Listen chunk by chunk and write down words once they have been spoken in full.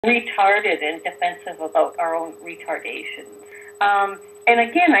retarded and defensive about our own retardations. And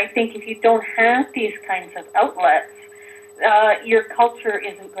again, I think if you don't have these kinds of outlets, your culture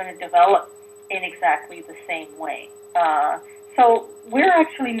isn't going to develop in exactly the same way. So we're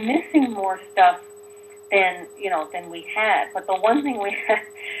actually missing more stuff than we had. But the one thing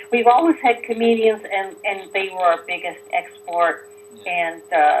we've always had comedians, and they were our biggest export. And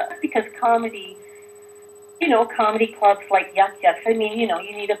because comedy, comedy clubs like Yuck Yucks, I mean, you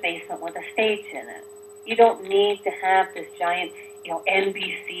need a basement with a stage in it. You don't need to have this giant,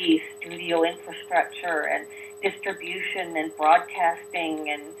 NBC studio infrastructure and distribution and broadcasting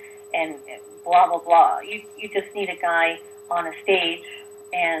and blah, blah, blah. You just need a guy on a stage,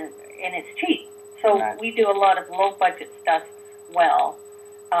 and it's cheap. So we do a lot of low-budget stuff well.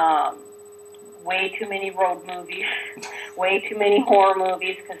 Way too many road movies, way too many horror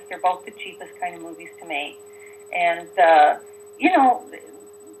movies, because they're both the cheapest kind of movies to make. And,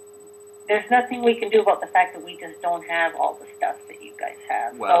 there's nothing we can do about the fact that we just don't have all the stuff that you guys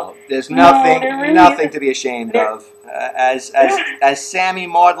have. Well, so, there's nothing to be ashamed of. As Sammy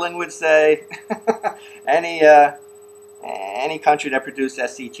Maudlin would say, any country that produced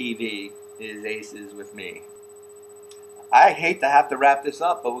SCTV is aces with me. I hate to have to wrap this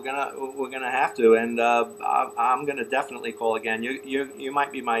up, but we're gonna have to, and I'm gonna definitely call again. You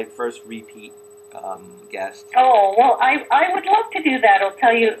might be my first repeat guest. Oh, well, I would love to do that. I'll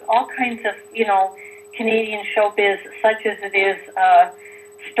tell you all kinds of Canadian showbiz, such as it is,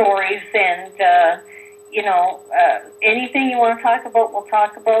 stories, and anything you want to talk about, we'll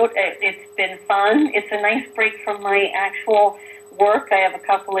talk about. It's been fun. It's a nice break from my actual work. I have a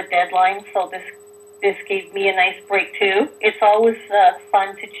couple of deadlines, so this gave me a nice break too. It's always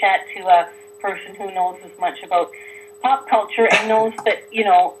fun to chat to a person who knows as much about pop culture and knows that,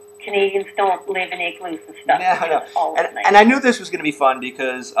 Canadians don't live in igloos and stuff. No. And I knew this was going to be fun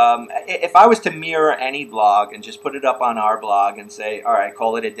because if I was to mirror any blog and just put it up on our blog and say, all right,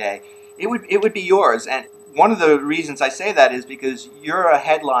 call it a day, it would be yours. And one of the reasons I say that is because you're a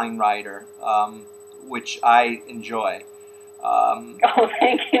headline writer, which I enjoy. Oh,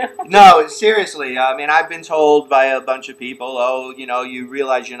 thank you. No, seriously. I mean, I've been told by a bunch of people, you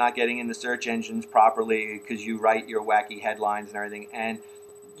realize you're not getting in the search engines properly because you write your wacky headlines and everything. And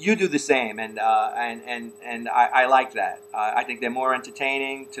you do the same, and I like that. I think they're more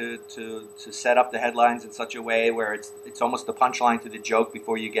entertaining to set up the headlines in such a way where it's almost the punchline to the joke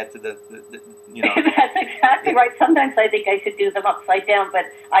before you get to the That's exactly right. Sometimes I think I should do them upside down, but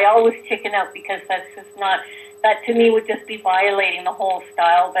I always chicken out because that's just not. That to me would just be violating the whole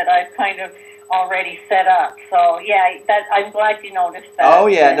style that I've kind of already set up. So yeah, I'm glad you noticed that. Oh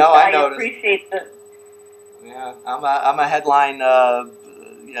yeah, no, I noticed. I appreciate the. Yeah, I'm a headline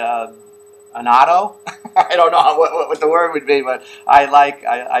an auto. I don't know what the word would be, but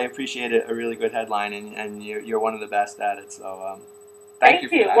I appreciate a really good headline, and you're one of the best at it. So thank you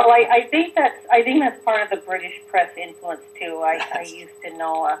for that. Well, I think that's part of the British press influence too. I used to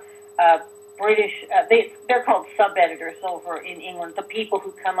know British. They're called sub-editors over in England. The people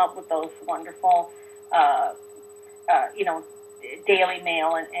who come up with those wonderful, Daily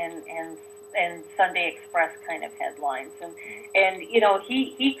Mail and Sunday Express kind of headlines, and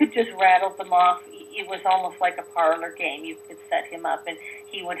he could just rattle them off. It was almost like a parlor game. You could set him up, and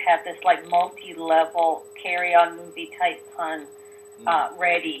he would have this like multi-level carry-on movie type pun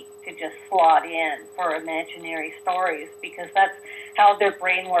ready to just slot in for imaginary stories, because that's how their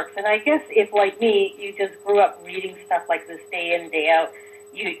brain works. And I guess if, like me, you just grew up reading stuff like this day in, day out,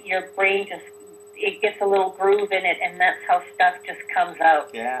 your brain it gets a little groove in it, and that's how stuff just comes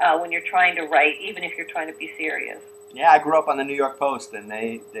out when you're trying to write, even if you're trying to be serious. Yeah, I grew up on the New York Post, and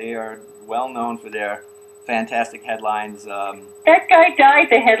they are well known for their fantastic headlines. That guy died,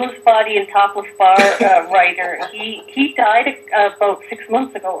 the headless body and topless bar writer. He died about 6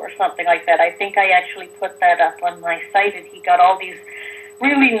 months ago or something like that. I think I actually put that up on my site, and he got all these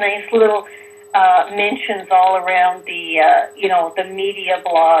really nice little mentions all around the the media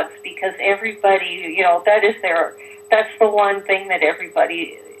blogs, because everybody, that's the one thing that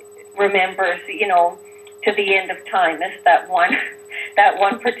everybody remembers, to the end of time, is that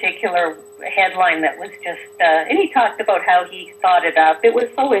one particular headline that was just, and he talked about how he thought it up. It was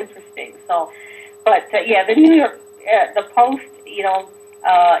so interesting. So, but the New York, the Post,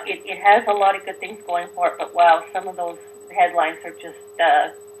 it has a lot of good things going for it. But wow, some of those headlines are just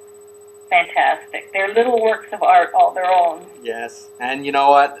fantastic. They're little works of art all their own. Yes, and you know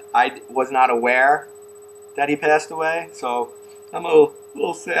what? I was not aware that he passed away, so I'm a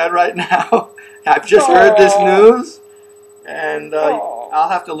little sad right now. I've just heard this news, and I'll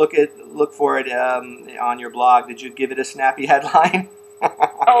have to look for it on your blog. Did you give it a snappy headline?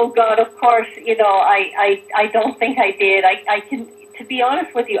 Oh God, of course. I don't think I did. I can, to be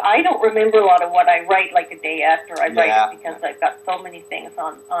honest with you, I don't remember a lot of what I write like a day after I write Yeah. it because I've got so many things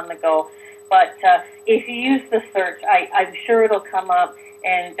on the go. But if you use the search, I'm sure it'll come up.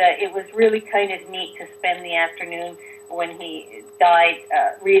 And it was really kind of neat to spend the afternoon when he died,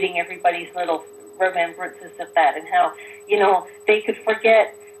 reading everybody's little remembrances of that and how, they could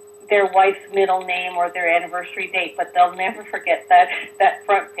forget their wife's middle name or their anniversary date, but they'll never forget that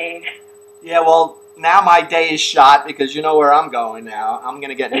front page. Yeah, well, now my day is shot because you know where I'm going now. I'm going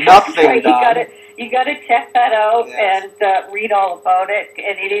to get nothing Right, done. You gotta check that out. Yes. And read all about it.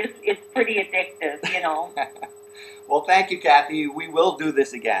 And it's pretty addictive. Well, thank you, Kathy. We will do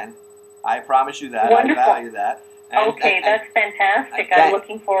this again. I promise you that. Wonderful. I value that. Okay, that's fantastic. I'm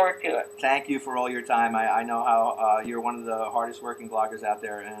looking forward to it. Thank you for all your time. I know how you're one of the hardest working bloggers out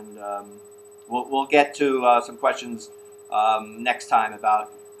there, and we'll get to some questions next time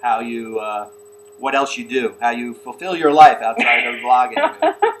about how you, what else you do, how you fulfill your life outside of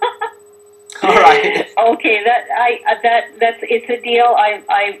blogging. All right. Okay, it's a deal.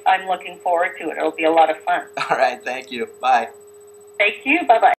 I'm looking forward to it. It'll be a lot of fun. All right. Thank you. Bye. Thank you.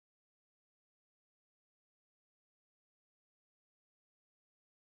 Bye bye.